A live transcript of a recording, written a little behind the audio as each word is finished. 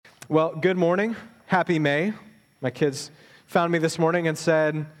Well, good morning. Happy May. My kids found me this morning and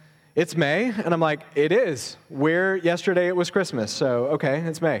said, it's May. And I'm like, it is. Where yesterday it was Christmas. So, okay,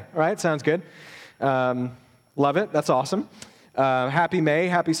 it's May. All right, sounds good. Love it. That's awesome. Happy May.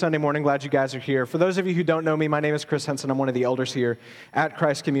 Happy Sunday morning. Glad you guys are here. For those of you who don't know me, my name is Chris Henson. I'm one of the elders here at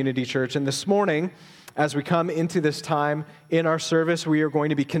Christ Community Church. And this morning, as we come into this time in our service, we are going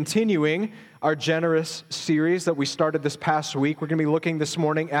to be continuing our Generous series that we started this past week. We're going to be looking this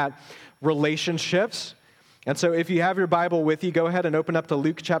morning at relationships. And so if you have your Bible with you, go ahead and open up to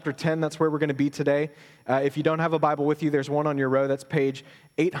Luke chapter 10. That's where we're going to be today. If you don't have a Bible with you, there's one on your row. That's page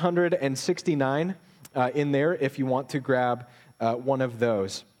 869 in there if you want to grab one of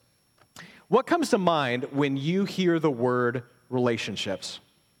those. What comes to mind when you hear the word relationships?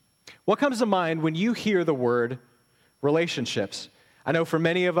 What comes to mind when you hear the word relationships? I know for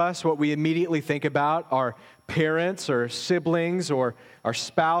many of us, what we immediately think about are parents or siblings or our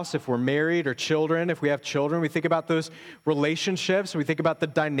spouse, if we're married, or children, if we have children. We think about those relationships. We think about the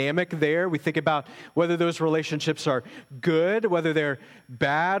dynamic there. We think about whether those relationships are good, whether they're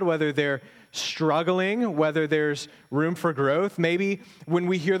bad, whether they're struggling, whether there's room for growth. Maybe when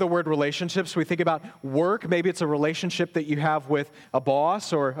we hear the word relationships, we think about work. Maybe it's a relationship that you have with a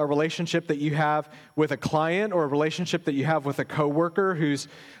boss, or a relationship that you have with a client, or a relationship that you have with a coworker who's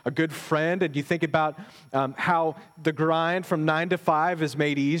a good friend. And you think about how the grind from 9 to 5 is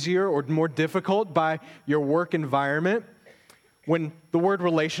made easier or more difficult by your work environment. When the word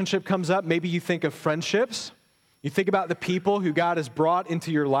relationship comes up, maybe you think of friendships. You think about the people who God has brought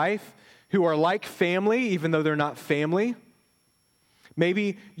into your life, who are like family, even though they're not family.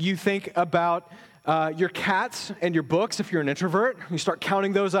 Maybe you think about your cats and your books if you're an introvert. You start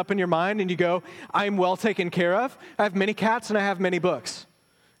counting those up in your mind and you go, I'm well taken care of. I have many cats and I have many books.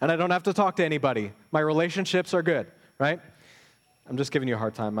 And I don't have to talk to anybody. My relationships are good, right? I'm just giving you a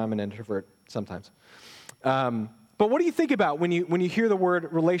hard time. I'm an introvert sometimes. But what do you think about when you hear the word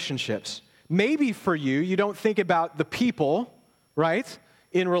relationships? Maybe for you, you don't think about the people, right?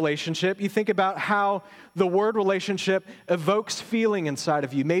 In relationship, you think about how the word relationship evokes feeling inside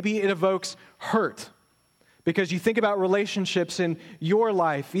of you. Maybe it evokes hurt because you think about relationships in your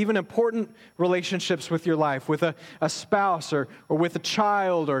life, even important relationships with your life, with a spouse or with a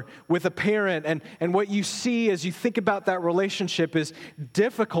child or with a parent. And what you see as you think about that relationship is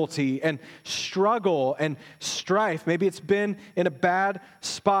difficulty and struggle and strife. Maybe it's been in a bad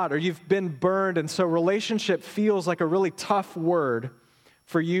spot or you've been burned. And so relationship feels like a really tough word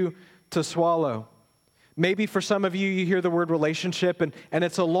for you to swallow. Maybe for some of you, you hear the word relationship and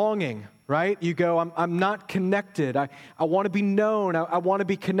it's a longing, right? You go, I'm not connected. I want to be known. I want to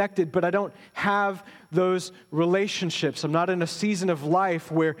be connected, but I don't have those relationships. I'm not in a season of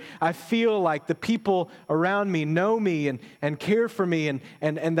life where I feel like the people around me know me and care for me and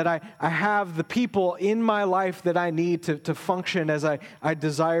that I have the people in my life that I need to function as I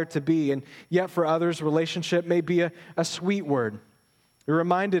desire to be. And yet for others, relationship may be a sweet word. You're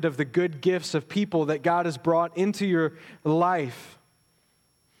reminded of the good gifts of people that God has brought into your life.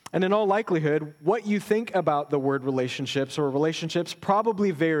 And in all likelihood, what you think about the word relationships or relationships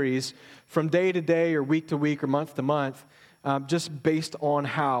probably varies from day to day or week to week or month to month, just based on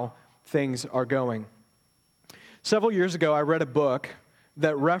how things are going. Several years ago, I read a book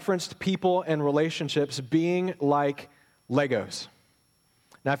that referenced people and relationships being like Legos.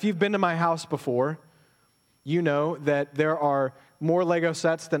 Now, if you've been to my house before, you know that there are more Lego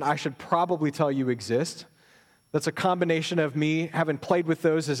sets than I should probably tell you exist. That's a combination of me having played with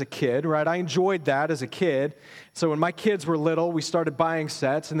those as a kid, right? I enjoyed that as a kid. So when my kids were little, we started buying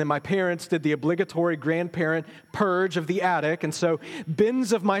sets, and then my parents did the obligatory grandparent purge of the attic, and so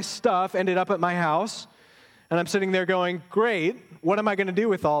bins of my stuff ended up at my house. And I'm sitting there going, great, what am I going to do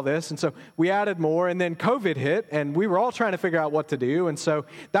with all this? And so we added more, and then COVID hit, and we were all trying to figure out what to do. And so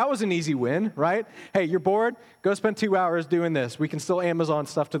that was an easy win, right? Hey, you're bored? Go spend 2 hours doing this. We can still Amazon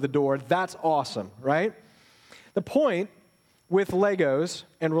stuff to the door. That's awesome, right? The point with Legos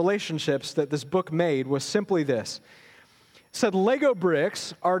and relationships that this book made was simply this. It said Lego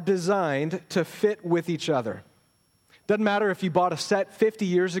bricks are designed to fit with each other. Doesn't matter if you bought a set 50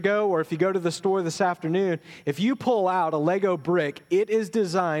 years ago or if you go to the store this afternoon. If you pull out a Lego brick, it is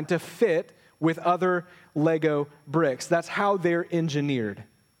designed to fit with other Lego bricks. That's how they're engineered.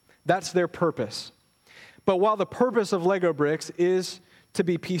 That's their purpose. But while the purpose of Lego bricks is to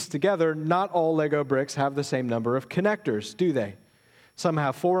be pieced together, not all Lego bricks have the same number of connectors, do they? Some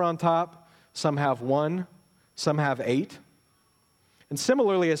have 4 on top, some have 1, some have 8. And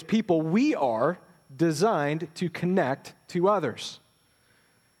similarly, as people, we are designed to connect to others.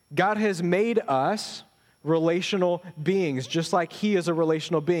 God has made us relational beings, just like he is a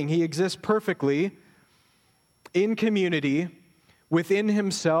relational being. He exists perfectly in community, within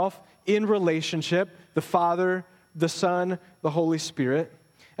himself, in relationship, the Father, the Son, the Holy Spirit.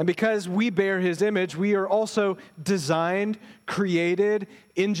 And because we bear his image, we are also designed, created,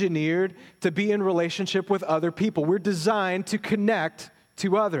 engineered to be in relationship with other people. We're designed to connect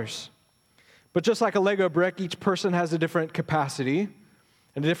to others. But just like a Lego brick, each person has a different capacity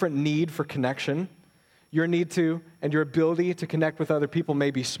and a different need for connection. Your need to and your ability to connect with other people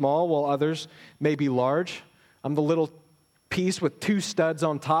may be small, while others may be large. I'm the little piece with two studs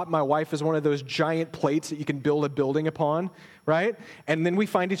on top. My wife is one of those giant plates that you can build a building upon, right? And then we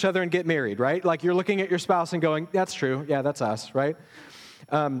find each other and get married, right? Like you're looking at your spouse and going, that's true. Yeah, that's us, right?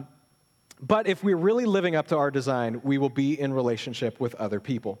 But if we're really living up to our design, we will be in relationship with other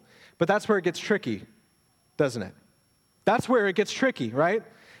people. But that's where it gets tricky, doesn't it? That's where it gets tricky, right?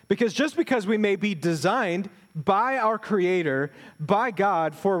 Because just because we may be designed by our Creator, by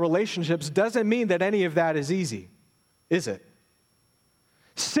God for relationships, doesn't mean that any of that is easy, is it?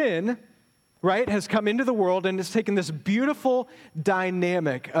 Sin, right, has come into the world and has taken this beautiful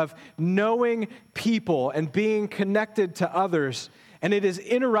dynamic of knowing people and being connected to others, and it has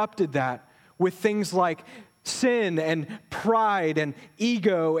interrupted that with things like sin and pride and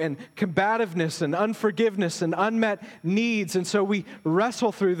ego and combativeness and unforgiveness and unmet needs. And so we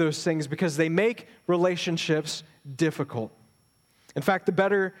wrestle through those things because they make relationships difficult. In fact, the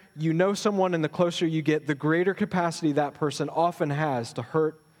better you know someone and the closer you get, the greater capacity that person often has to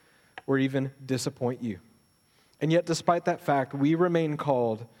hurt or even disappoint you. And yet, despite that fact, we remain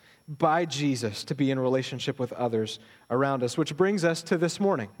called by Jesus to be in relationship with others around us, which brings us to this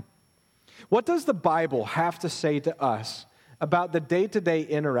morning. What does the Bible have to say to us about the day-to-day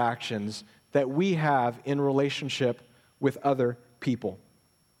interactions that we have in relationship with other people?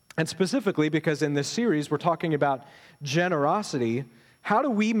 And specifically, because in this series we're talking about generosity, how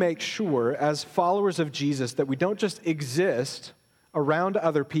do we make sure as followers of Jesus that we don't just exist around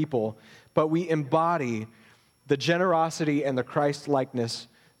other people, but we embody the generosity and the Christ-likeness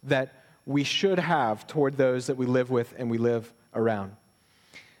that we should have toward those that we live with and we live around?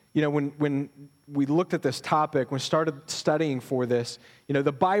 You know, when we looked at this topic, when we started studying for this, you know,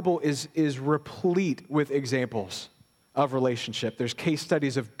 the Bible is replete with examples of relationship. There's case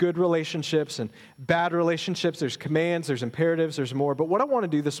studies of good relationships and bad relationships. There's commands, there's imperatives, there's more. But what I want to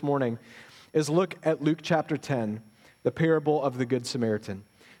do this morning is look at Luke chapter 10, the parable of the Good Samaritan.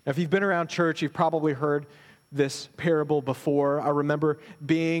 Now, if you've been around church, you've probably heard this parable before. I remember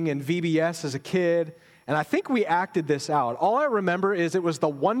being in VBS as a kid, and I think we acted this out. All I remember is it was the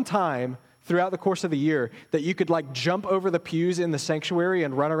one time throughout the course of the year that you could like jump over the pews in the sanctuary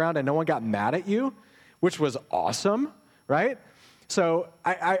and run around and no one got mad at you, which was awesome, right? So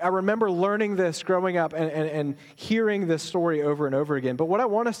I remember learning this growing up and hearing this story over and over again. But what I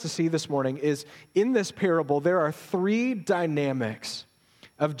want us to see this morning is in this parable, there are three dynamics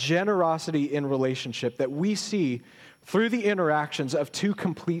of generosity in relationship that we see through the interactions of two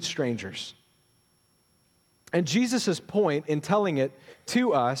complete strangers. And Jesus' point in telling it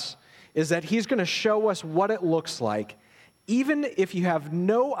to us is that he's going to show us what it looks like, even if you have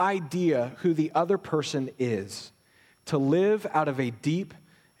no idea who the other person is, to live out of a deep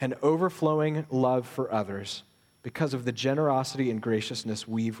and overflowing love for others because of the generosity and graciousness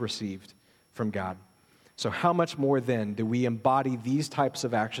we've received from God. So how much more then do we embody these types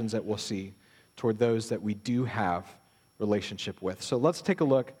of actions that we'll see toward those that we do have relationship with? So let's take a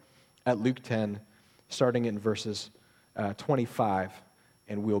look at Luke 10, starting in verses 25,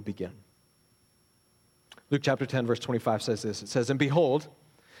 and we'll begin. Luke chapter 10, verse 25 says this. It says, "And behold,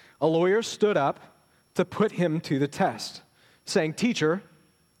 a lawyer stood up to put him to the test, saying, 'Teacher,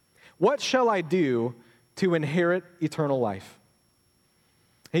 what shall I do to inherit eternal life?'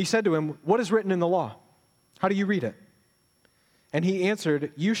 And he said to him, 'What is written in the law? How do you read it?' And he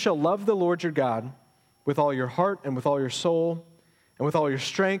answered, 'You shall love the Lord your God with all your heart and with all your soul and with all your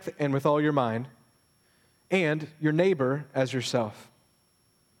strength and with all your mind, and your neighbor as yourself.'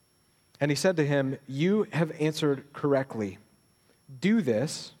 And he said to him, 'You have answered correctly. Do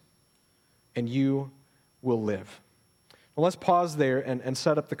this, and you will live.'" Well, let's pause there and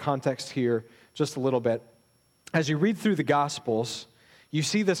set up the context here just a little bit. As you read through the Gospels, you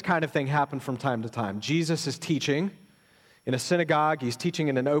see this kind of thing happen from time to time. Jesus is teaching in a synagogue. He's teaching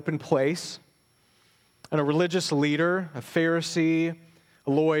in an open place. And a religious leader, a Pharisee,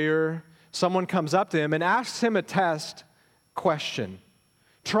 a lawyer, someone comes up to him and asks him a test question,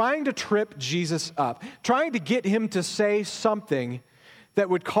 trying to trip Jesus up, trying to get him to say something that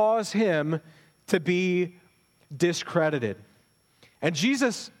would cause him to be discredited. And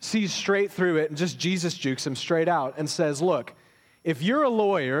Jesus sees straight through it, and just Jesus jukes him straight out and says, look, if you're a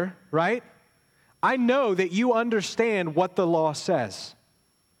lawyer, right, I know that you understand what the law says.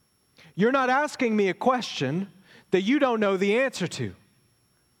 You're not asking me a question that you don't know the answer to.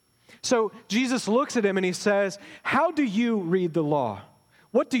 So Jesus looks at him and he says, how do you read the law?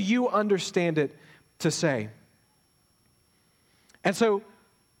 What do you understand it to say? And so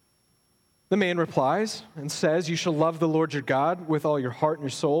the man replies and says, you shall love the Lord your God with all your heart and your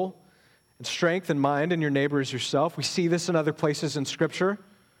soul and strength and mind, and your neighbor as yourself. We see this in other places in Scripture.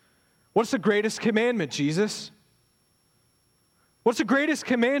 What's the greatest commandment, Jesus? What's the greatest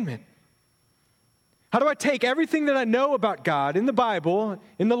commandment? How do I take everything that I know about God in the Bible,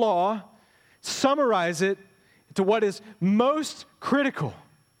 in the law, summarize it to what is most critical?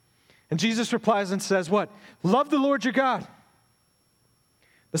 And Jesus replies and says, what? Love the Lord your God.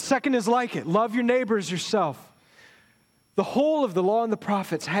 The second is like it. Love your neighbor as yourself. The whole of the law and the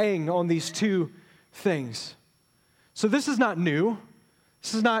prophets hang on these two things. So this is not new.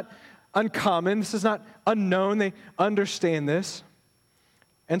 This is not uncommon. This is not unknown. They understand this.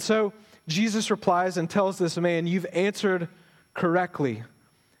 And so Jesus replies and tells this man, you've answered correctly.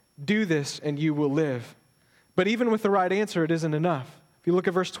 Do this and you will live. But even with the right answer, it isn't enough. If you look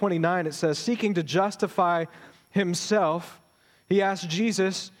at verse 29, it says, seeking to justify himself, he asked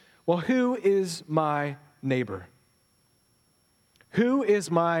Jesus, well, who is my neighbor? Who is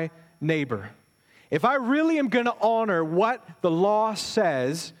my neighbor? If I really am going to honor what the law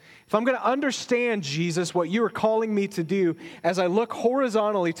says, if I'm going to understand, Jesus, what you are calling me to do as I look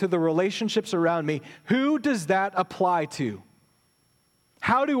horizontally to the relationships around me, who does that apply to?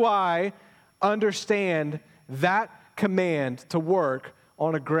 How do I understand that command to work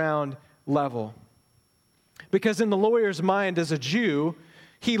on a ground level? Because in the lawyer's mind as a Jew,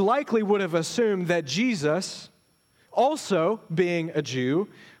 he likely would have assumed that Jesus, also being a Jew,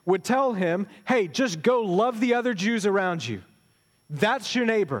 would tell him, hey, just go love the other Jews around you. That's your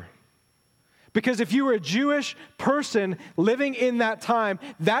neighbor. Because if you were a Jewish person living in that time,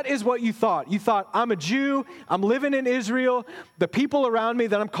 that is what you thought. You thought, I'm a Jew, I'm living in Israel, the people around me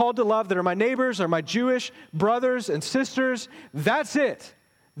that I'm called to love, that are my neighbors, are my Jewish brothers and sisters. That's it.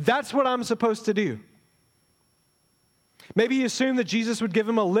 That's what I'm supposed to do. Maybe he assumed that Jesus would give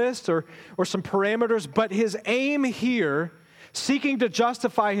him a list or some parameters, but his aim here, seeking to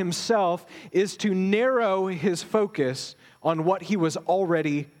justify himself, is to narrow his focus on what he was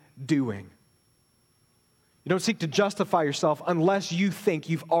already doing. You don't seek to justify yourself unless you think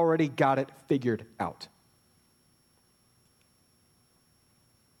you've already got it figured out.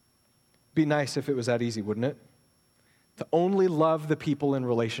 Be nice if it was that easy, wouldn't it? To only love the people in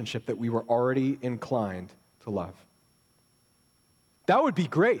relationship that we were already inclined to love. That would be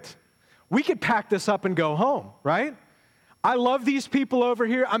great. We could pack this up and go home, right? I love these people over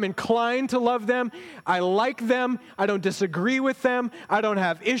here. I'm inclined to love them. I like them. I don't disagree with them. I don't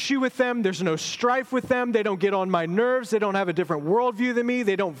have issue with them. There's no strife with them. They don't get on my nerves. They don't have a different worldview than me.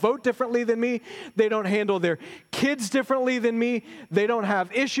 They don't vote differently than me. They don't handle their kids differently than me. They don't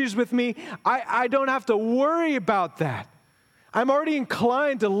have issues with me. I don't have to worry about that. I'm already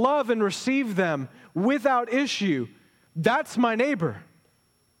inclined to love and receive them without issue. That's my neighbor.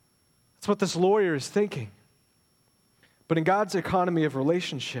 That's what this lawyer is thinking. But in God's economy of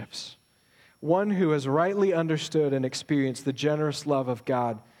relationships, one who has rightly understood and experienced the generous love of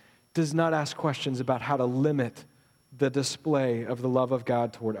God does not ask questions about how to limit the display of the love of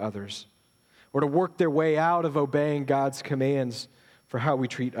God toward others, or to work their way out of obeying God's commands for how we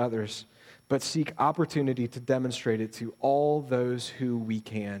treat others, but seek opportunity to demonstrate it to all those who we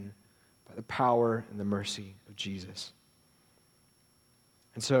can by the power and the mercy of Jesus.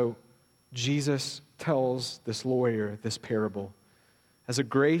 And so Jesus tells this lawyer this parable as a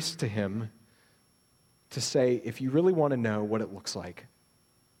grace to him to say, if you really want to know what it looks like,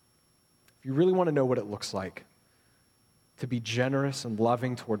 if you really want to know what it looks like to be generous and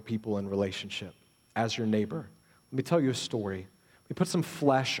loving toward people in relationship as your neighbor, let me tell you a story. We put some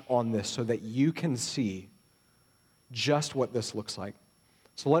flesh on this so that you can see just what this looks like.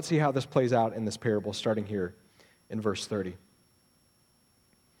 So let's see how this plays out in this parable, starting here in verse 30.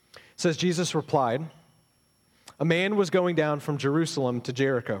 It says, Jesus replied, a man was going down from Jerusalem to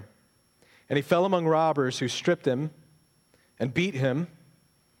Jericho, and he fell among robbers who stripped him and beat him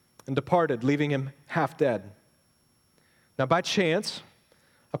and departed, leaving him half dead. Now by chance,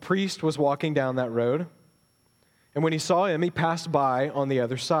 a priest was walking down that road, and when he saw him, he passed by on the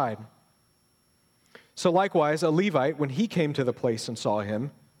other side. So likewise, a Levite, when he came to the place and saw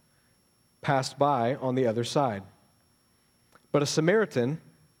him, passed by on the other side. But a Samaritan,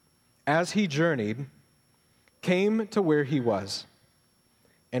 as he journeyed, came to where he was.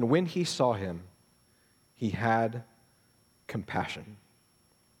 And when he saw him, he had compassion.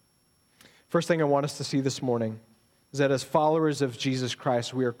 First thing I want us to see this morning is that as followers of Jesus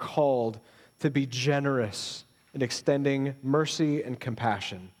Christ, we are called to be generous in extending mercy and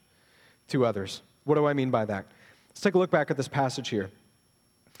compassion to others. What do I mean by that? Let's take a look back at this passage here.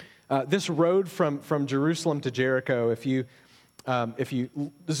 This road from Jerusalem to Jericho, if you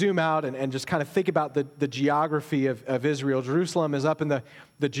zoom out and just kind of think about the geography of Israel, Jerusalem is up in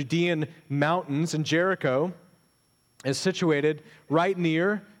the Judean mountains, and Jericho is situated right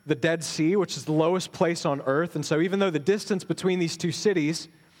near the Dead Sea, which is the lowest place on earth. And so even though the distance between these two cities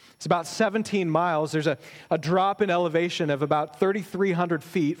is about 17 miles, there's a drop in elevation of about 3,300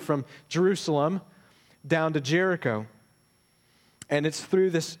 feet from Jerusalem down to Jericho. And it's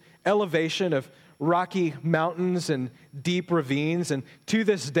through this elevation of rocky mountains and deep ravines. And to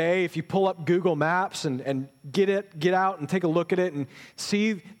this day, if you pull up Google Maps and get out and take a look at it and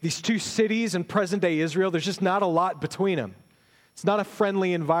see these two cities in present-day Israel, there's just not a lot between them. It's not a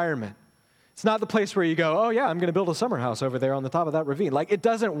friendly environment. It's not the place where you go, oh yeah, I'm going to build a summer house over there on the top of that ravine. Like, it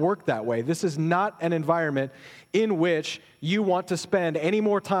doesn't work that way. This is not an environment in which you want to spend any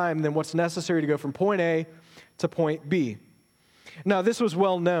more time than what's necessary to go from point A to point B. Now, this was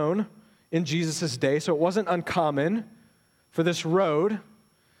well known in Jesus' day, so it wasn't uncommon for this road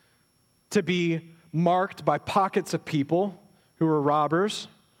to be marked by pockets of people who were robbers,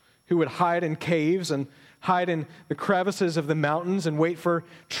 who would hide in caves and hide in the crevices of the mountains and wait for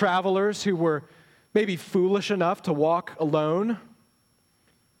travelers who were maybe foolish enough to walk alone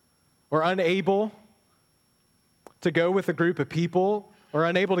or unable to go with a group of people or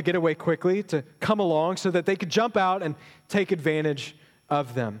unable to get away quickly to come along so that they could jump out and take advantage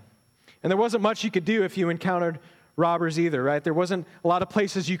of them. And there wasn't much you could do if you encountered robbers either, right? There wasn't a lot of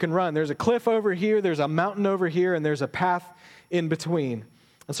places you can run. There's a cliff over here, there's a mountain over here, and there's a path in between.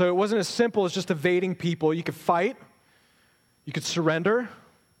 And so it wasn't as simple as just evading people. You could fight. You could surrender.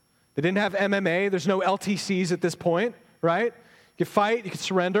 They didn't have MMA. There's no LTCs at this point, right? You could fight. You could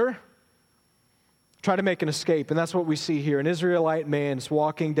surrender. Try to make an escape. And that's what we see here. An Israelite man is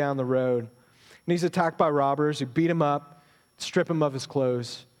walking down the road, and he's attacked by robbers who beat him up, strip him of his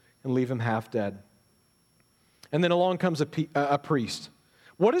clothes, and leave him half dead. And then along comes a priest.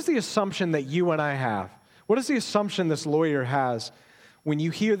 What is the assumption that you and I have? What is the assumption this lawyer has when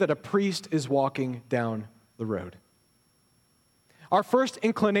you hear that a priest is walking down the road? Our first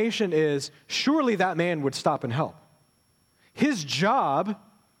inclination is, surely that man would stop and help. His job,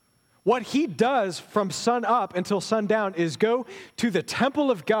 what he does from sun up until sundown, is go to the temple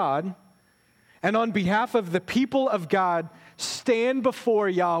of God and on behalf of the people of God, stand before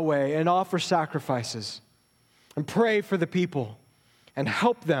Yahweh and offer sacrifices and pray for the people and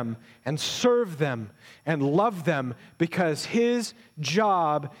help them and serve them and love them, because his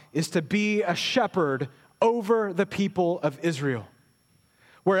job is to be a shepherd over the people of Israel.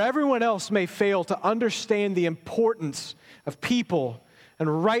 Where everyone else may fail to understand the importance of people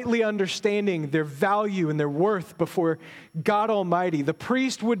and rightly understanding their value and their worth before God Almighty, the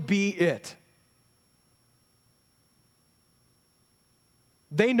priest would be it.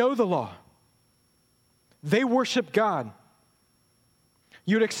 They know the law. They worship God.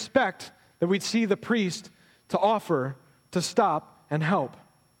 You'd expect that we'd see the priest to offer, to stop, and help.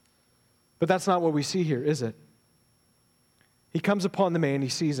 But that's not what we see here, is it? He comes upon the man, he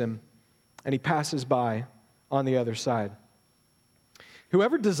sees him, and he passes by on the other side.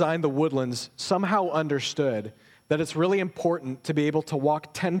 Whoever designed the Woodlands somehow understood that it's really important to be able to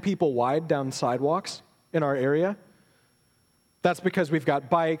walk 10 people wide down sidewalks in our area. That's because we've got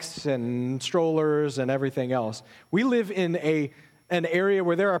bikes and strollers and everything else. We live in an area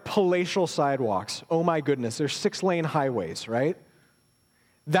where there are palatial sidewalks. Oh my goodness, there's 6-lane highways, right?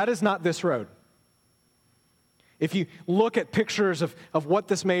 That is not this road. If you look at pictures of what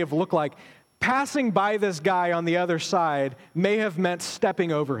this may have looked like, passing by this guy on the other side may have meant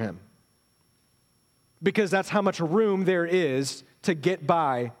stepping over him, because that's how much room there is to get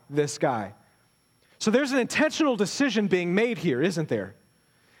by this guy. So there's an intentional decision being made here, isn't there?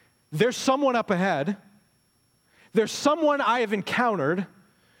 There's someone up ahead. There's someone I have encountered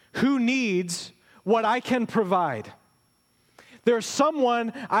who needs what I can provide. There's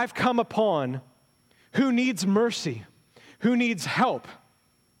someone I've come upon who needs mercy, who needs help.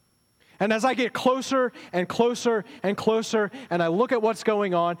 And as I get closer and closer and closer, and I look at what's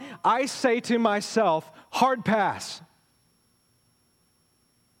going on, I say to myself, hard pass.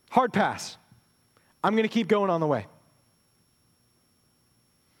 Hard pass. I'm going to keep going on the way.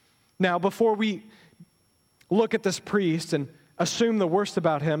 Now, before we look at this priest and assume the worst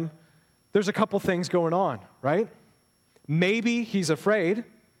about him, there's a couple things going on, right? Maybe he's afraid.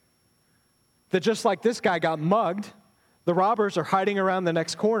 that just like this guy got mugged, the robbers are hiding around the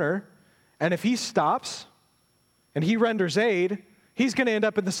next corner, and if he stops and he renders aid, he's going to end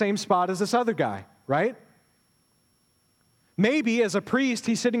up in the same spot as this other guy, right? Maybe as a priest,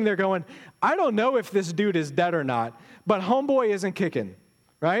 he's sitting there going, I don't know if this dude is dead or not, but homeboy isn't kicking,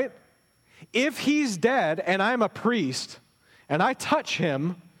 right? If he's dead and I'm a priest and I touch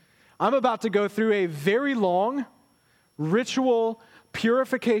him, I'm about to go through a very long ritual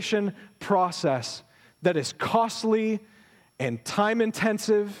purification process that is costly and time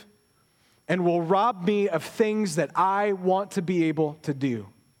intensive and will rob me of things that I want to be able to do.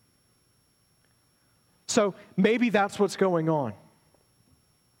 So maybe that's what's going on.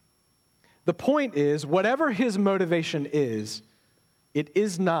 The point is, whatever his motivation is, it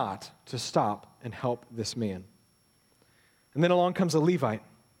is not to stop and help this man. And then along comes a Levite,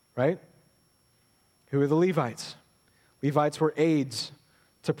 right? Who are the Levites? Levites were aides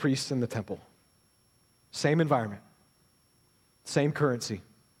to priests in the temple. Same environment, same currency.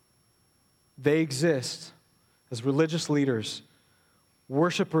 They exist as religious leaders,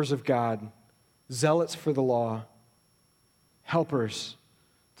 worshipers of God, zealots for the law, helpers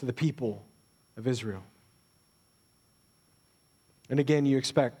to the people of Israel. And again, you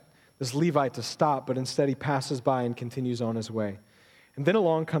expect this Levite to stop, but instead he passes by and continues on his way. And then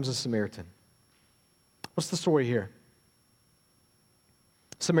along comes a Samaritan. What's the story here?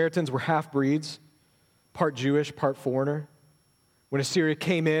 Samaritans were half-breeds, part Jewish, part foreigner. When Assyria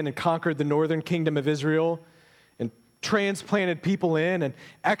came in and conquered the northern kingdom of Israel and transplanted people in and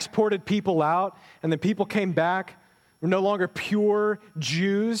exported people out, and then people came back, were no longer pure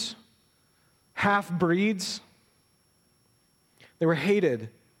Jews, half-breeds. They were hated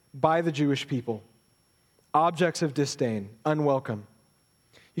by the Jewish people, objects of disdain, unwelcome.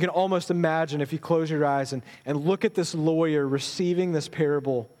 You can almost imagine if you close your eyes and look at this lawyer receiving this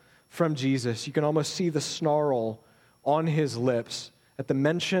parable from Jesus, you can almost see the snarl on his lips at the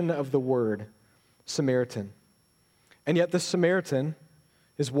mention of the word Samaritan. And yet this Samaritan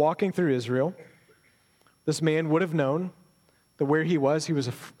is walking through Israel. This man would have known that where he was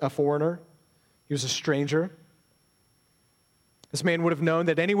a foreigner. He was a stranger. This man would have known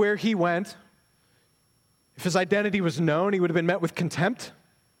that anywhere he went, if his identity was known, he would have been met with contempt,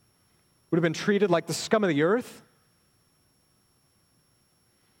 would have been treated like the scum of the earth.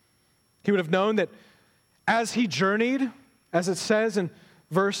 He would have known that as he journeyed, as it says in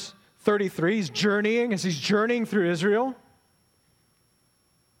verse 33, he's journeying through Israel.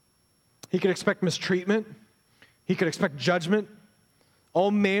 He could expect mistreatment. He could expect judgment.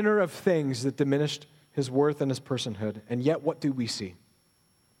 All manner of things that diminished his worth and his personhood. And yet, what do we see?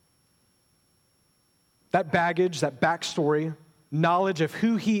 That baggage, that backstory, knowledge of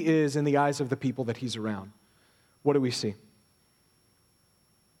who he is in the eyes of the people that he's around. What do we see?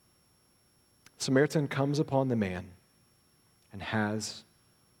 Samaritan comes upon the man and has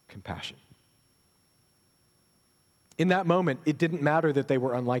compassion. In that moment, it didn't matter that they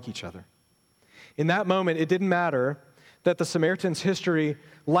were unlike each other. In that moment, it didn't matter that the Samaritan's history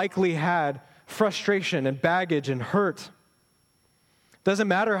likely had frustration and baggage and hurt. Doesn't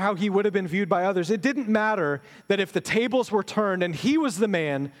matter how he would have been viewed by others. It didn't matter that if the tables were turned and he was the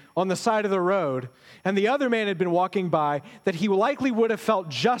man on the side of the road and the other man had been walking by, that he likely would have felt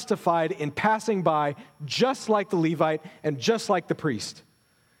justified in passing by just like the Levite and just like the priest,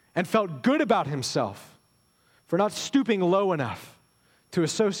 and felt good about himself for not stooping low enough to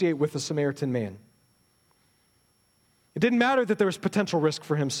associate with the Samaritan man. It didn't matter that there was potential risk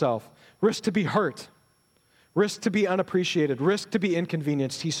for himself, risk to be hurt, risk to be unappreciated, risk to be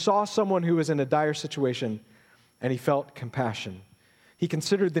inconvenienced. He saw someone who was in a dire situation, and he felt compassion. He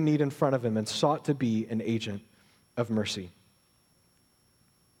considered the need in front of him and sought to be an agent of mercy.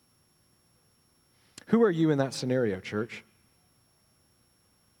 Who are you in that scenario, church?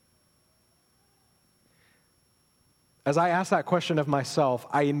 As I asked that question of myself,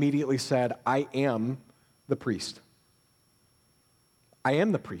 I immediately said, I am the priest. I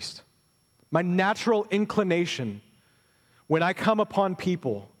am the priest. My natural inclination when I come upon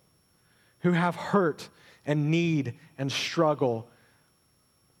people who have hurt and need and struggle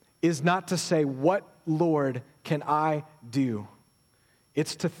is not to say, what, Lord, can I do?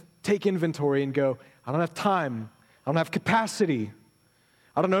 It's to take inventory and go, I don't have time. I don't have capacity.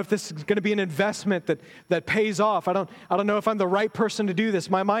 I don't know if this is going to be an investment that pays off. I don't know if I'm the right person to do this.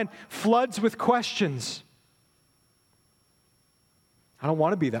 My mind floods with questions. I don't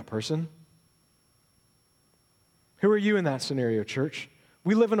want to be that person. Who are you in that scenario, church?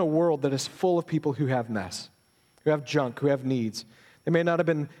 We live in a world that is full of people who have mess, who have junk, who have needs. They may not have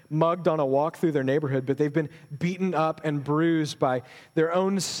been mugged on a walk through their neighborhood, but they've been beaten up and bruised by their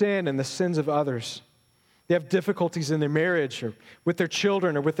own sin and the sins of others. They have difficulties in their marriage or with their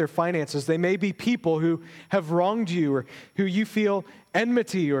children or with their finances. They may be people who have wronged you or who you feel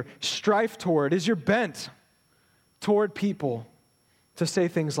enmity or strife toward. Is your bent toward people to say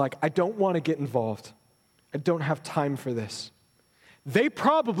things like, I don't want to get involved. I don't have time for this. They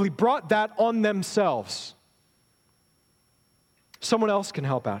probably brought that on themselves. Someone else can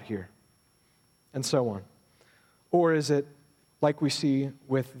help out here, and so on. Or is it, like we see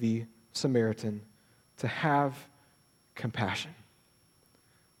with the Samaritan, to have compassion,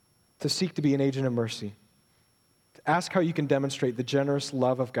 to seek to be an agent of mercy, to ask how you can demonstrate the generous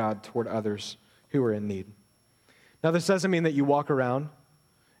love of God toward others who are in need? Now, this doesn't mean that you walk around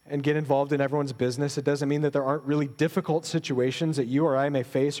and get involved in everyone's business. It doesn't mean that there aren't really difficult situations that you or I may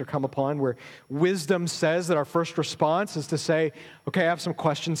face or come upon where wisdom says that our first response is to say, okay, I have some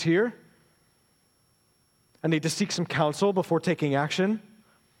questions here. I need to seek some counsel before taking action.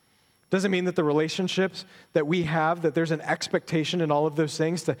 Doesn't mean that the relationships that we have, that there's an expectation in all of those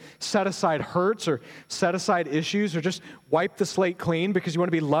things to set aside hurts or set aside issues or just wipe the slate clean because you want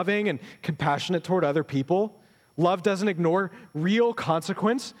to be loving and compassionate toward other people. Love doesn't ignore real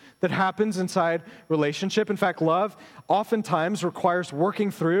consequence that happens inside relationship. In fact, love oftentimes requires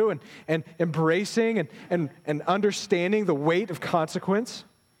working through and embracing and understanding the weight of consequence.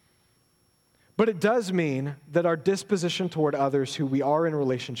 But it does mean that our disposition toward others who we are in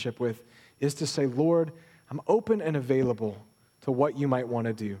relationship with is to say, Lord, I'm open and available to what you might want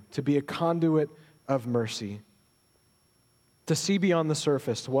to do, to be a conduit of mercy, to see beyond the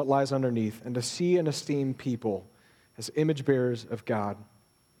surface to what lies underneath, and to see and esteem people as image bearers of God.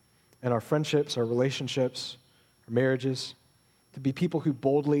 And our friendships, our relationships, our marriages, to be people who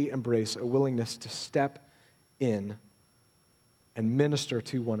boldly embrace a willingness to step in and minister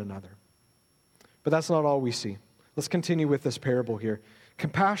to one another. But that's not all we see. Let's continue with this parable here.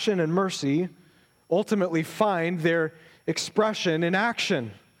 Compassion and mercy ultimately find their expression in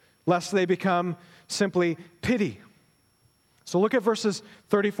action, lest they become simply pity. So look at verses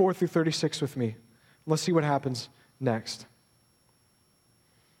 34 through 36 with me. Let's see what happens next.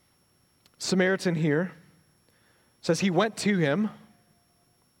 Samaritan here says he went to him,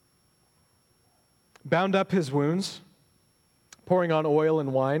 bound up his wounds, pouring on oil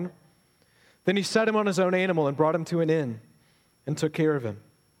and wine. Then he set him on his own animal and brought him to an inn and took care of him.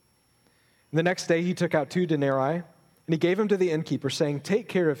 And the next day he took out 2 denarii and he gave them to the innkeeper, saying, take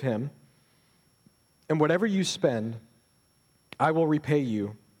care of him, and whatever you spend, I will repay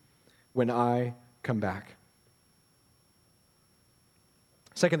you when I come back.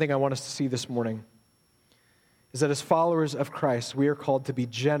 Second thing I want us to see this morning is that as followers of Christ, we are called to be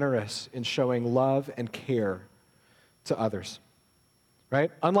generous in showing love and care to others. Right?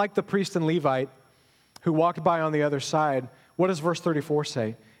 Unlike the priest and Levite who walked by on the other side, what does verse 34 say?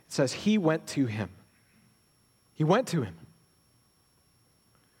 It says, he went to him. He went to him.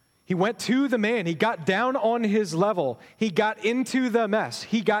 He went to the man. He got down on his level. He got into the mess.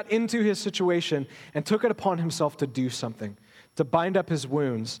 He got into his situation and took it upon himself to do something, to bind up his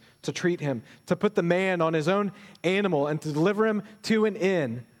wounds, to treat him, to put the man on his own animal and to deliver him to an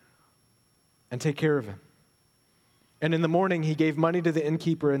inn and take care of him. And in the morning, he gave money to the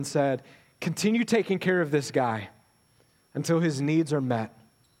innkeeper and said, continue taking care of this guy until his needs are met.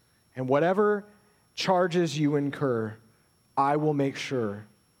 And whatever charges you incur, I will make sure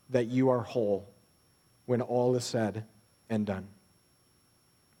that you are whole when all is said and done.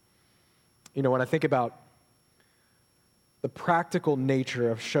 You know, when I think about the practical nature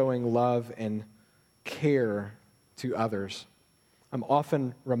of showing love and care to others, I'm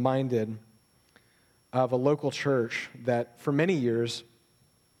often reminded of a local church that for many years,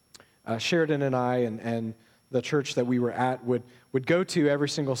 Sheridan and I and the church that we were at would go to every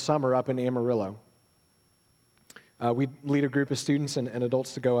single summer up in Amarillo. We lead a group of students and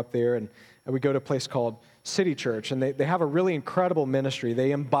adults to go up there, and we go to a place called City Church, and they have a really incredible ministry.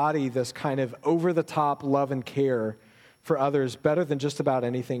 They embody this kind of over-the-top love and care for others better than just about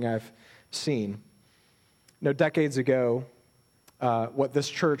anything I've seen. You know, decades ago, what this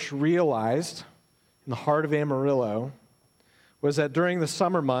church realized in the heart of Amarillo was that during the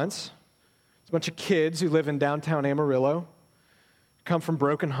summer months, a bunch of kids who live in downtown Amarillo come from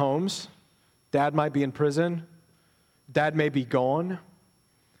broken homes. Dad might be in prison. Dad may be gone.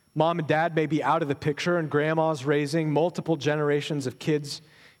 Mom and dad may be out of the picture, and grandma's raising multiple generations of kids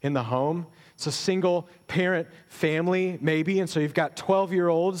in the home. It's a single parent family, maybe, and so you've got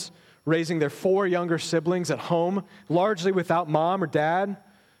 12-year-olds raising their 4 younger siblings at home, largely without mom or dad,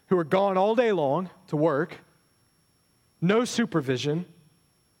 who are gone all day long to work. no supervision,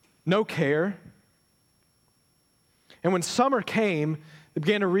 no care. And when summer came, they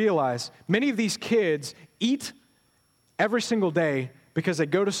began to realize many of these kids eat every single day because they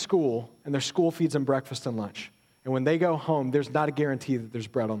go to school and their school feeds them breakfast and lunch. And when they go home, there's not a guarantee that there's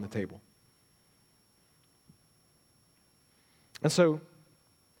bread on the table. And so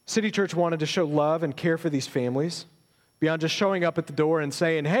City Church wanted to show love and care for these families beyond just showing up at the door and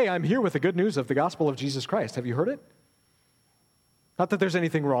saying, hey, I'm here with the good news of the gospel of Jesus Christ. Have you heard it? Not that there's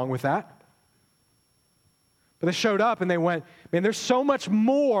anything wrong with that. But they showed up and they went, man, there's so much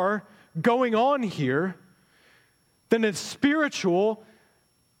more going on here than a spiritual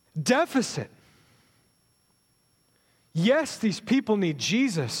deficit. Yes, these people need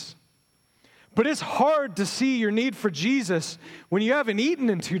Jesus, but it's hard to see your need for Jesus when you haven't eaten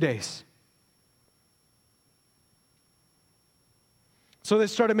in 2 days. So they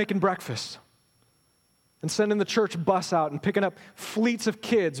started making breakfast and sending the church bus out and picking up fleets of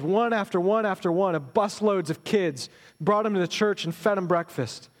kids, one after one after one, of bus loads of kids, brought them to the church and fed them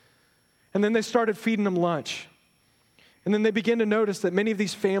breakfast. And then they started feeding them lunch. And then they began to notice that many of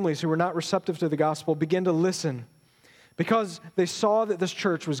these families who were not receptive to the gospel began to listen because they saw that this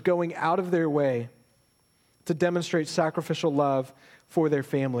church was going out of their way to demonstrate sacrificial love for their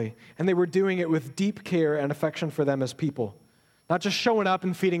family. And they were doing it with deep care and affection for them as people. Not just showing up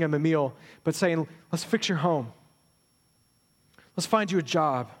and feeding them a meal, but saying, let's fix your home. Let's find you a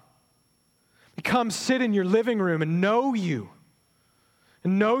job. Come sit in your living room and know you.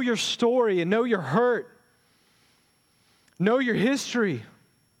 And know your story and know your hurt. Know your history.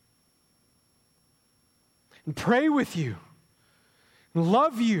 And pray with you. And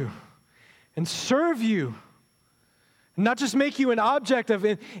love you. And serve you. And not just make you an object of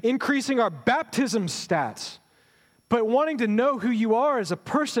increasing our baptism stats, but wanting to know who you are as a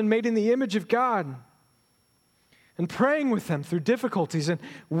person made in the image of God. And praying with them through difficulties and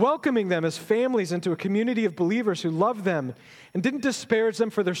welcoming them as families into a community of believers who love them and didn't disparage them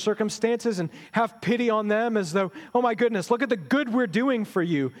for their circumstances and have pity on them as though, oh my goodness, look at the good we're doing for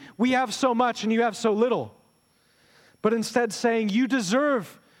you. We have so much and you have so little. But instead saying, you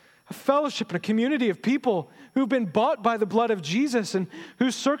deserve a fellowship and a community of people who've been bought by the blood of Jesus and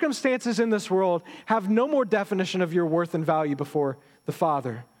whose circumstances in this world have no more definition of your worth and value before the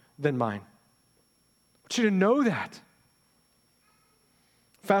Father than mine. I want you to know that.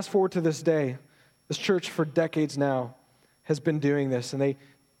 Fast forward to this day, this church for decades now has been doing this, and they,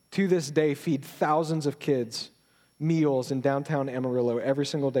 to this day, feed thousands of kids meals in downtown Amarillo every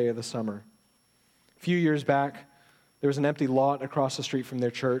single day of the summer. A few years back, there was an empty lot across the street from their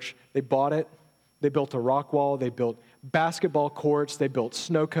church. They bought it. They built a rock wall. They built basketball courts. They built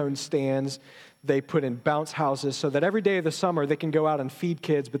snow cone stands. They put in bounce houses so that every day of the summer they can go out and feed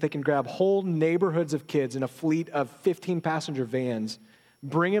kids, but they can grab whole neighborhoods of kids in a fleet of 15-passenger vans,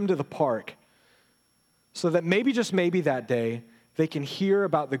 bring them to the park so that maybe, just maybe that day, they can hear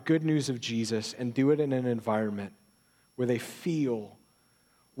about the good news of Jesus and do it in an environment where they feel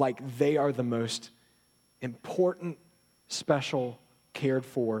like they are the most important, special, cared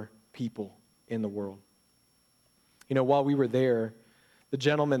for people in the world. You know, while we were there, the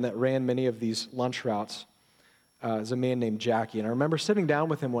gentleman that ran many of these lunch routes is a man named Jackie. And I remember sitting down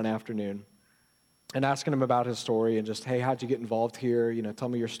with him one afternoon and asking him about his story and just, hey, how'd you get involved here? You know, tell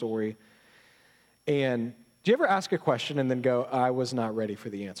me your story. And do you ever ask a question and then go, I was not ready for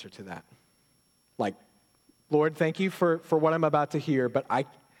the answer to that? Like, Lord, thank you for what I'm about to hear, but I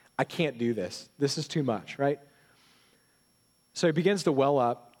can't do this. This is too much, right? So he begins to well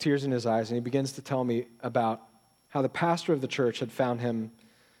up, tears in his eyes, and he begins to tell me about how the pastor of the church had found him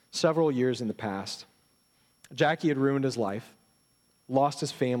several years in the past. Jackie had ruined his life, lost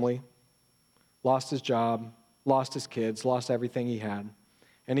his family, lost his job, lost his kids, lost everything he had,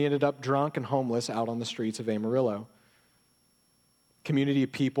 and he ended up drunk and homeless out on the streets of Amarillo. Community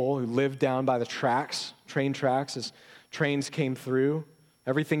of people who lived down by the tracks, train tracks, as trains came through.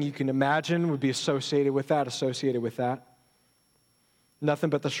 Everything you can imagine would be associated with that.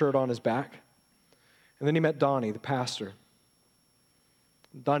 Nothing but the shirt on his back. And then he met Donnie, the pastor.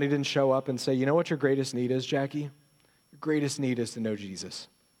 Donnie didn't show up and say, you know what your greatest need is, Jackie? Your greatest need is to know Jesus.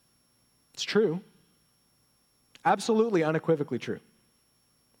 It's true. Absolutely, unequivocally true.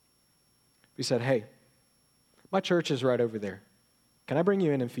 He said, hey, my church is right over there. Can I bring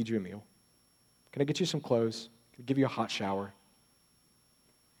you in and feed you a meal? Can I get you some clothes? Can I give you a hot shower?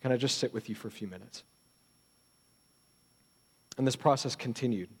 Can I just sit with you for a few minutes? And this process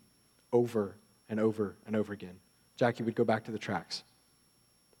continued over and over and over again. Jackie would go back to the tracks.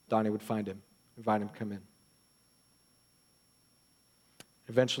 Donnie would find him, invite him to come in.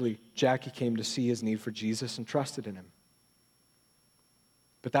 Eventually, Jackie came to see his need for Jesus and trusted in him.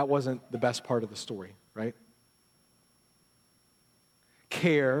 But that wasn't the best part of the story, right?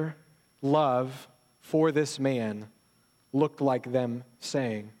 Care, love for this man looked like them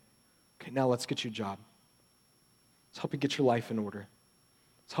saying, okay, now let's get you a job. Let's help you get your life in order.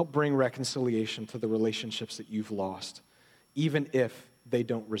 Let's help bring reconciliation to the relationships that you've lost, even if they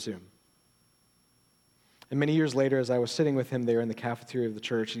don't resume. And many years later, as I was sitting with him there in the cafeteria of the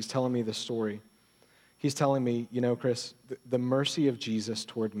church, he's telling me this story. He's telling me, you know, Chris, the mercy of Jesus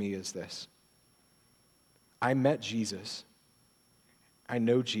toward me is this. I met Jesus. I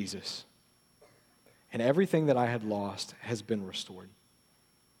know Jesus. And everything that I had lost has been restored.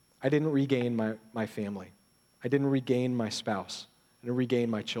 I didn't regain my family. I didn't regain my spouse. I didn't regain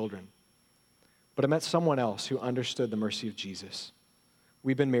my children. But I met someone else who understood the mercy of Jesus.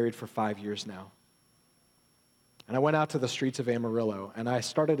 We've been married for 5 years now. And I went out to the streets of Amarillo, and I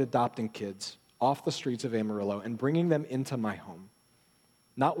started adopting kids off the streets of Amarillo and bringing them into my home.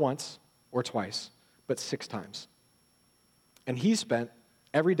 Not once or twice, but 6 times. And he spent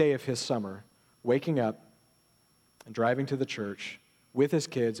every day of his summer waking up and driving to the church with his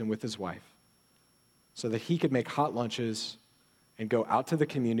kids and with his wife so that he could make hot lunches and go out to the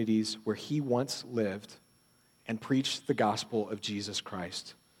communities where he once lived and preach the gospel of Jesus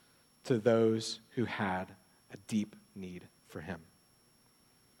Christ to those who had a deep need for him.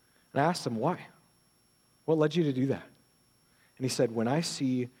 And I asked him, why? What led you to do that? And he said, when I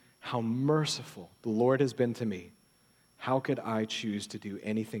see how merciful the Lord has been to me, how could I choose to do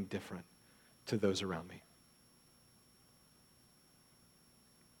anything different to those around me?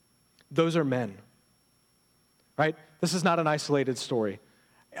 Those are men, right? This is not an isolated story.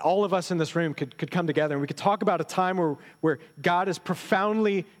 All of us in this room could come together and we could talk about a time where God has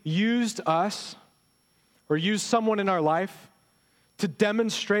profoundly used us or used someone in our life to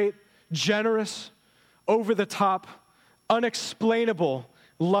demonstrate generous, over-the-top, unexplainable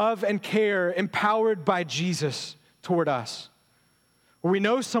love and care empowered by Jesus toward us. Or we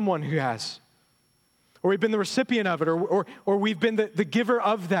know someone who has. Or we've been the recipient of it, or we've been the giver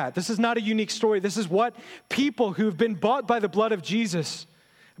of that. This is not a unique story. This is what people who've been bought by the blood of Jesus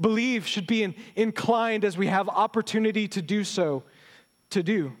believe should be inclined as we have opportunity to do so, to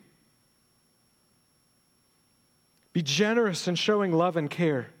do. Be generous in showing love and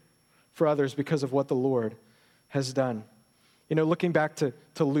care for others because of what the Lord has done. You know, looking back to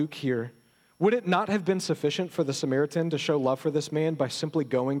Luke here, would it not have been sufficient for the Samaritan to show love for this man by simply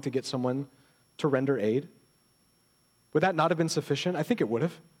going to get someone to render aid? Would that not have been sufficient? I think it would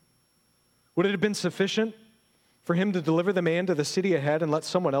have. Would it have been sufficient for him to deliver the man to the city ahead and let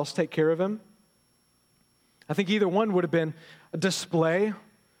someone else take care of him? I think either one would have been a display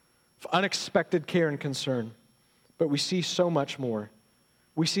of unexpected care and concern. But we see so much more.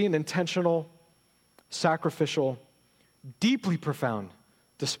 We see an intentional, sacrificial, deeply profound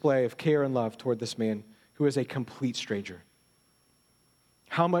display of care and love toward this man who is a complete stranger.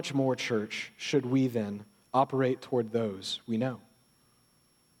 How much more, church, should we then operate toward those we know?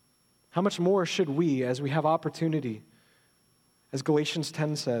 How much more should we, as we have opportunity, as Galatians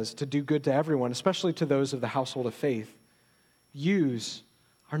 10 says, to do good to everyone, especially to those of the household of faith, use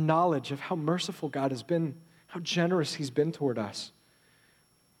our knowledge of how merciful God has been, how generous he's been toward us,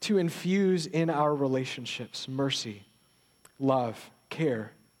 to infuse in our relationships mercy, love,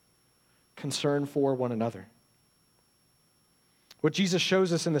 care, concern for one another. What Jesus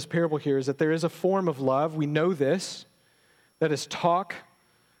shows us in this parable here is that there is a form of love, we know this, that is talk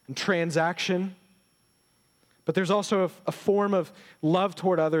and transaction, but there's also a form of love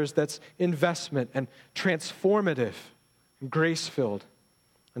toward others that's investment and transformative and grace-filled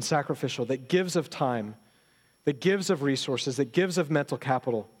and sacrificial, that gives of time, that gives of resources, that gives of mental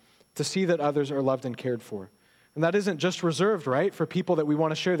capital to see that others are loved and cared for. And that isn't just reserved, right, for people that we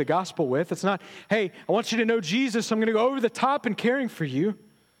want to share the gospel with. It's not, hey, I want you to know Jesus, so I'm going to go over the top in caring for you.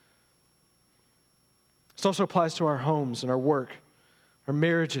 This also applies to our homes and our work, our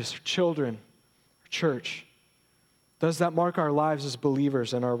marriages, our children, our church. Does that mark our lives as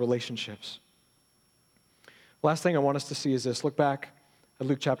believers and our relationships? Last thing I want us to see is this. Look back at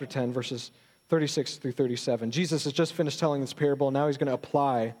Luke chapter 10, verses 36 through 37. Jesus has just finished telling this parable, and now he's going to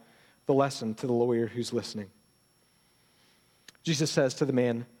apply the lesson to the lawyer who's listening. Jesus says to the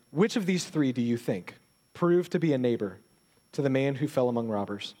man, which of these 3 do you think proved to be a neighbor to the man who fell among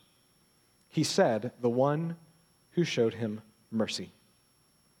robbers? He said, the one who showed him mercy.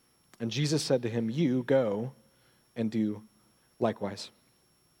 And Jesus said to him, you go and do likewise.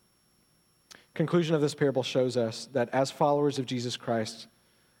 Conclusion of this parable shows us that as followers of Jesus Christ,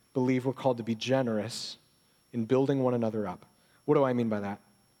 believe we're called to be generous in building one another up. What do I mean by that?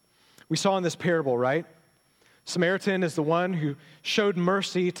 We saw in this parable, right, Samaritan is the one who showed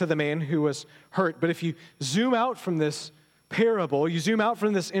mercy to the man who was hurt. But if you zoom out from this parable, you zoom out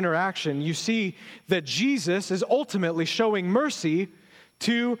from this interaction, you see that Jesus is ultimately showing mercy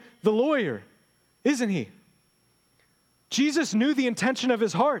to the lawyer, isn't he? Jesus knew the intention of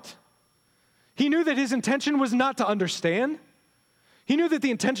his heart. He knew that his intention was not to understand. He knew that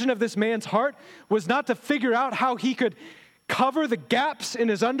the intention of this man's heart was not to figure out how he could cover the gaps in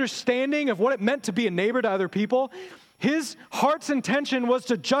his understanding of what it meant to be a neighbor to other people. His heart's intention was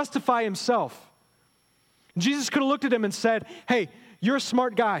to justify himself. Jesus could have looked at him and said, hey, you're a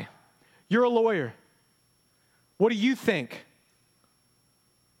smart guy. You're a lawyer. What do you think?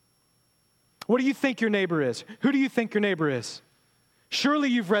 What do you think your neighbor is? Who do you think your neighbor is? Surely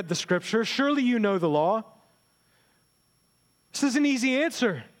you've read the scripture. Surely you know the law. This is an easy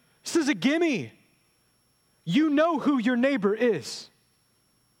answer. This is a gimme. You know who your neighbor is.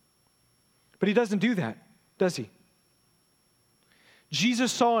 But he doesn't do that, does he?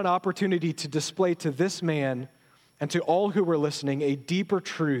 Jesus saw an opportunity to display to this man and to all who were listening a deeper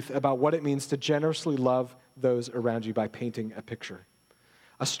truth about what it means to generously love those around you by painting a picture.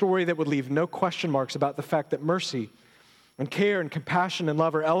 A story that would leave no question marks about the fact that mercy and care and compassion and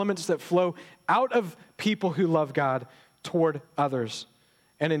love are elements that flow out of people who love God toward others.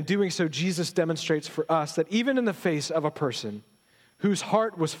 And in doing so, Jesus demonstrates for us that even in the face of a person whose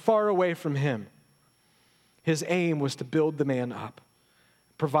heart was far away from him, his aim was to build the man up,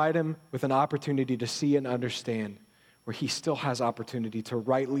 provide him with an opportunity to see and understand where he still has opportunity to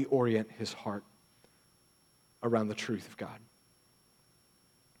rightly orient his heart around the truth of God.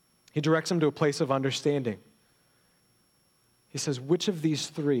 He directs him to a place of understanding. He says, which of these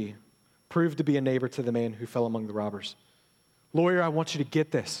three proved to be a neighbor to the man who fell among the robbers? Lawyer, I want you to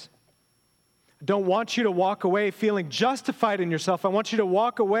get this. I don't want you to walk away feeling justified in yourself. I want you to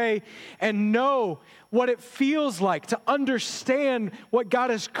walk away and know what it feels like to understand what God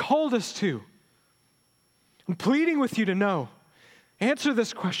has called us to. I'm pleading with you to know. Answer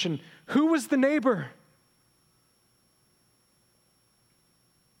this question. Who was the neighbor?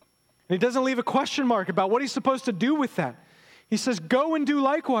 And he doesn't leave a question mark about what he's supposed to do with that. He says, go and do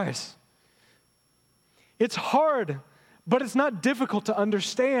likewise. It's hard, but it's not difficult to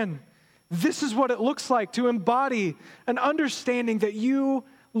understand. This is what it looks like to embody an understanding that you,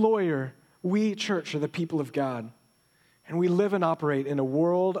 lawyer, we, church, are the people of God. And we live and operate in a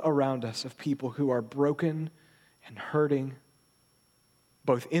world around us of people who are broken and hurting,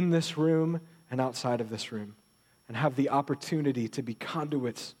 both in this room and outside of this room, and have the opportunity to be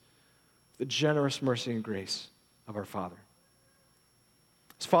conduits of the generous mercy and grace of our Father.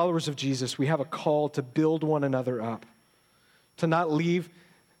 As followers of Jesus, we have a call to build one another up, to not leave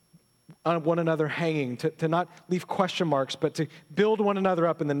one another hanging, to not leave question marks, but to build one another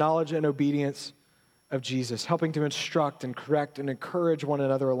up in the knowledge and obedience of Jesus, helping to instruct and correct and encourage one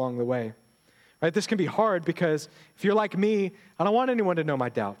another along the way. Right? This can be hard because if you're like me, I don't want anyone to know my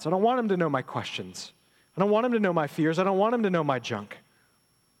doubts. I don't want them to know my questions. I don't want them to know my fears. I don't want them to know my junk.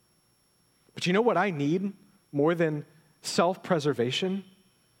 But you know what I need more than self-preservation?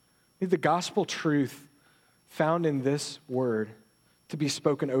 I need the gospel truth found in this word to be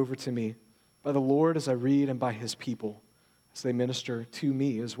spoken over to me by the Lord as I read and by his people as they minister to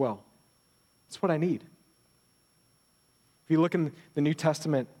me as well. That's what I need. If you look in the New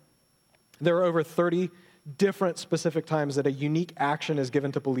Testament, there are over 30 different specific times that a unique action is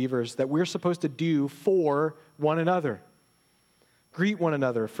given to believers that we're supposed to do for one another. Greet one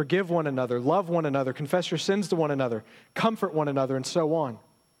another, forgive one another, love one another, confess your sins to one another, comfort one another, and so on.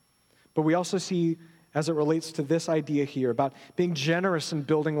 But we also see, as it relates to this idea here about being generous and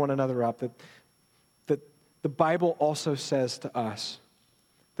building one another up, that the Bible also says to us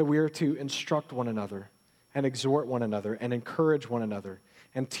that we are to instruct one another and exhort one another and encourage one another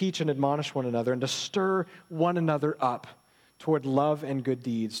and teach and admonish one another and to stir one another up toward love and good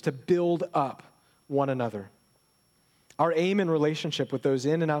deeds, to build up one another. Our aim in relationship with those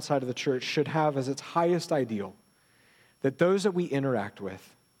in and outside of the church should have as its highest ideal that those that we interact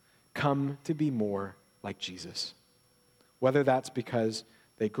with come to be more like Jesus. Whether that's because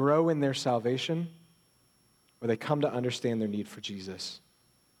they grow in their salvation or they come to understand their need for Jesus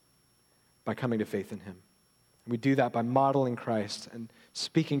by coming to faith in him. And we do that by modeling Christ and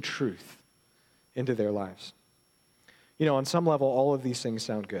speaking truth into their lives. You know, on some level, all of these things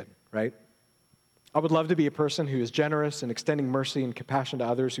sound good, right? I would love to be a person who is generous and extending mercy and compassion to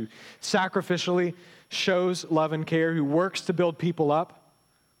others, who sacrificially shows love and care, who works to build people up,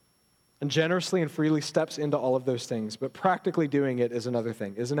 and generously and freely steps into all of those things. But practically doing it is another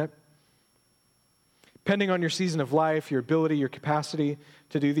thing, isn't it? Depending on your season of life, your ability, your capacity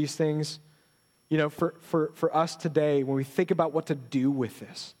to do these things, For us today, when we think about what to do with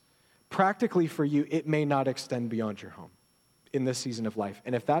this, practically for you, it may not extend beyond your home in this season of life.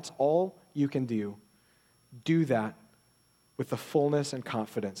 And if that's all you can do that with the fullness and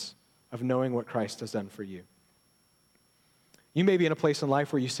confidence of knowing what Christ has done for you. You may be in a place in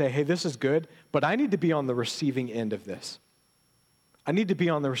life where you say, hey, this is good, but I need to be on the receiving end of this. I need to be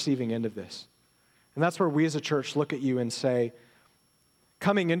on the receiving end of this. And that's where we as a church look at you and say,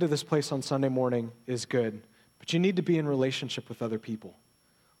 coming into this place on Sunday morning is good, but you need to be in relationship with other people.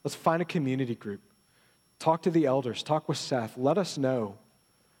 Let's find a community group. Talk to the elders. Talk with Seth. Let us know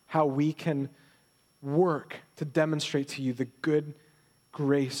how we can work to demonstrate to you the good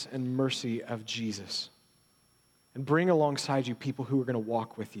grace and mercy of Jesus. And bring alongside you people who are going to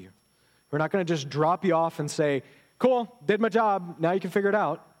walk with you. We're not going to just drop you off and say, cool, did my job, now you can figure it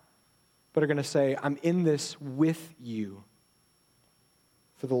out. But are going to say, I'm in this with you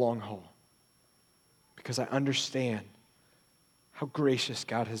for the long haul. Because I understand how gracious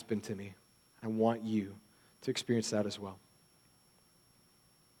God has been to me. I want you to experience that as well.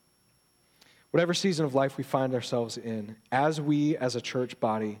 Whatever season of life we find ourselves in, as we as a church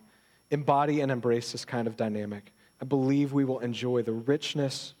body embody and embrace this kind of dynamic, I believe we will enjoy the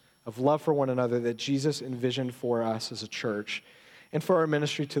richness of love for one another that Jesus envisioned for us as a church and for our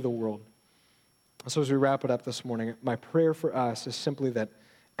ministry to the world. So as we wrap it up this morning, my prayer for us is simply that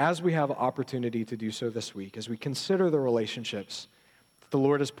as we have opportunity to do so this week, as we consider the relationships that the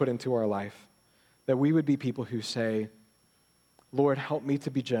Lord has put into our life, that we would be people who say, Lord, help me to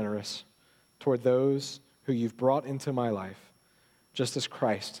be generous toward those who you've brought into my life, just as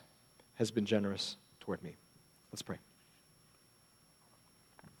Christ has been generous toward me. Let's pray.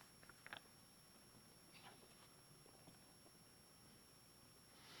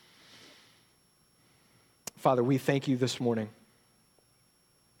 Father, we thank you this morning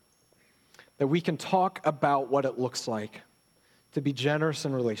that we can talk about what it looks like to be generous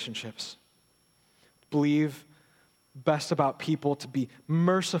in relationships, believe best about people, to be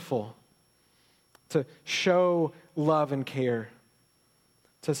merciful, to show love and care,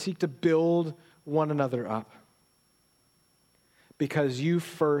 to seek to build one another up, because you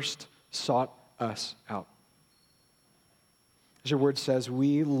first sought us out. As your word says,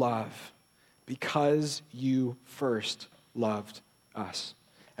 we love because you first loved us.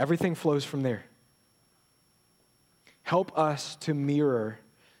 Everything flows from there. Help us to mirror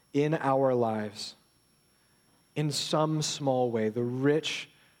in our lives, in some small way, the rich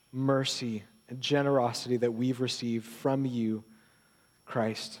mercy and generosity that we've received from you,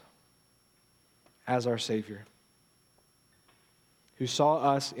 Christ, as our Savior, who saw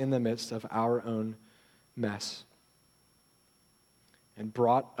us in the midst of our own mess and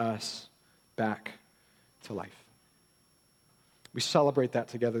brought us back to life. We celebrate that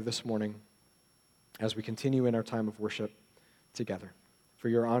together this morning as we continue in our time of worship together. For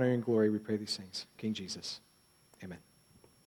your honor and glory, we pray these things. King Jesus, amen.